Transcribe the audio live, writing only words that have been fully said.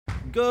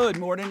Good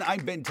morning,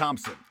 I'm Ben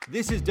Thompson.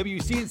 This is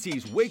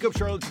WCNC's Wake Up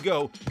Charlotte to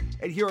Go,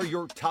 and here are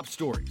your top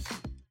stories.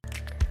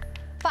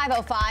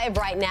 5:05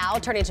 right now,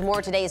 turning to more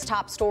of today's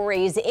top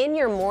stories. In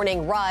your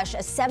morning rush,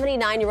 a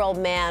 79-year-old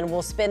man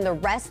will spend the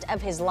rest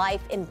of his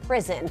life in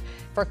prison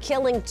for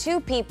killing 2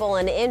 people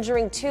and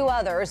injuring 2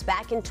 others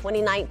back in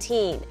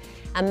 2019.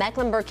 A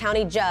Mecklenburg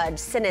County judge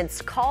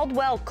sentenced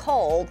Caldwell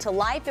Cole to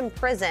life in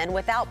prison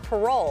without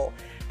parole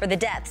for the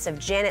deaths of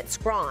Janet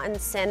Scrawn,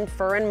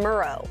 Senfer, and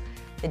Murrow.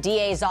 The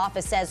DA's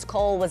office says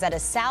Cole was at a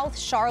South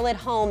Charlotte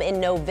home in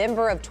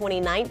November of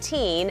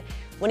 2019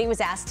 when he was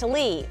asked to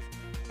leave.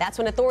 That's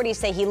when authorities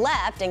say he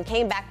left and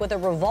came back with a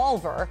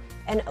revolver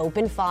and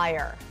opened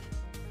fire.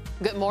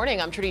 Good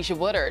morning, I'm Tradisha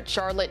Woodard.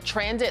 Charlotte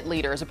transit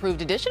leaders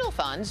approved additional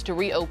funds to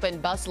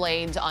reopen bus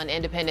lanes on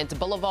Independence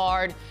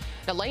Boulevard.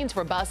 The lanes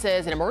for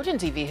buses and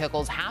emergency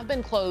vehicles have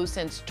been closed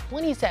since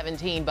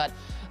 2017, but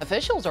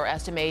officials are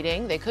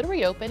estimating they could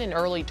reopen in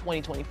early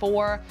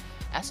 2024,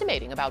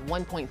 estimating about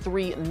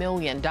 $1.3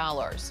 million.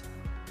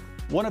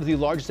 One of the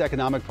largest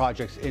economic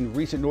projects in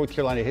recent North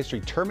Carolina history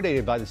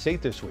terminated by the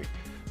state this week.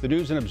 The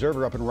News and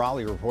Observer up in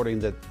Raleigh reporting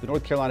that the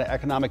North Carolina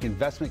Economic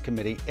Investment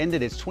Committee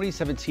ended its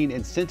 2017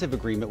 incentive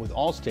agreement with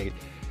Allstate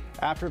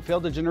after it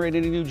failed to generate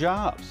any new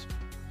jobs.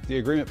 The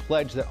agreement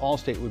pledged that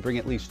Allstate would bring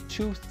at least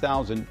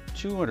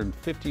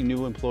 2,250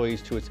 new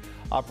employees to its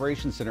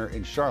operations center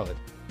in Charlotte.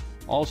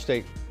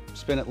 Allstate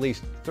spent at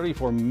least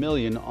 $34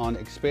 million on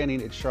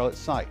expanding its Charlotte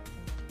site.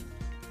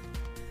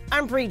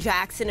 I'm Bree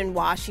Jackson in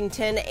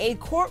Washington. A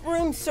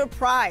courtroom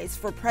surprise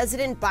for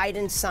President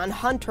Biden's son,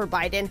 Hunter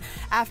Biden,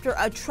 after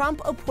a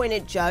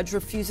Trump-appointed judge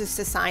refuses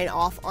to sign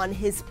off on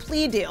his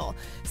plea deal,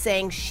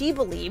 saying she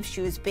believes she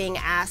was being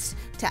asked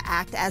to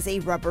act as a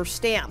rubber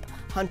stamp.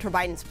 Hunter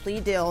Biden's plea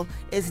deal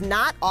is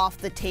not off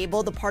the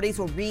table. The parties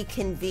will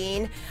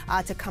reconvene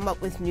to come up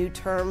with new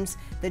terms.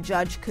 The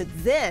judge could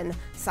then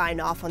sign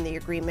off on the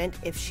agreement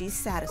if she's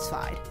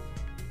satisfied.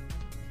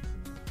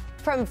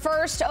 From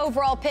first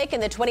overall pick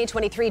in the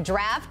 2023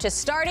 draft to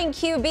starting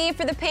QB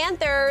for the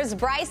Panthers,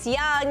 Bryce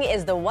Young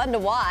is the one to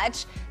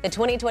watch. The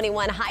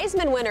 2021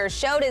 Heisman winner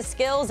showed his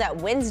skills at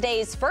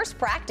Wednesday's first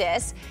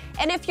practice.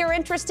 And if you're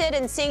interested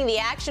in seeing the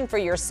action for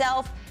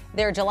yourself,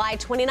 their July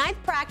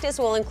 29th practice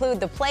will include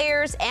the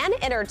players and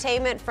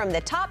entertainment from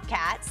the Top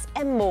Cats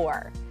and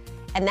more.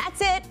 And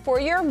that's it for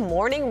your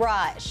Morning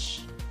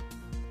Rush.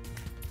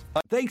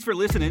 Thanks for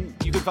listening.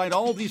 You can find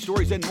all these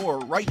stories and more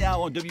right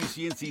now on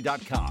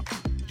WCNC.com.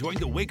 Join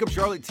the Wake Up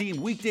Charlotte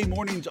team weekday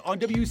mornings on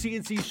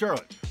WCNC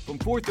Charlotte from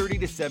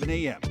 4:30 to 7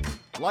 a.m.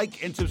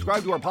 Like and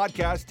subscribe to our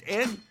podcast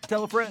and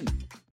tell a friend.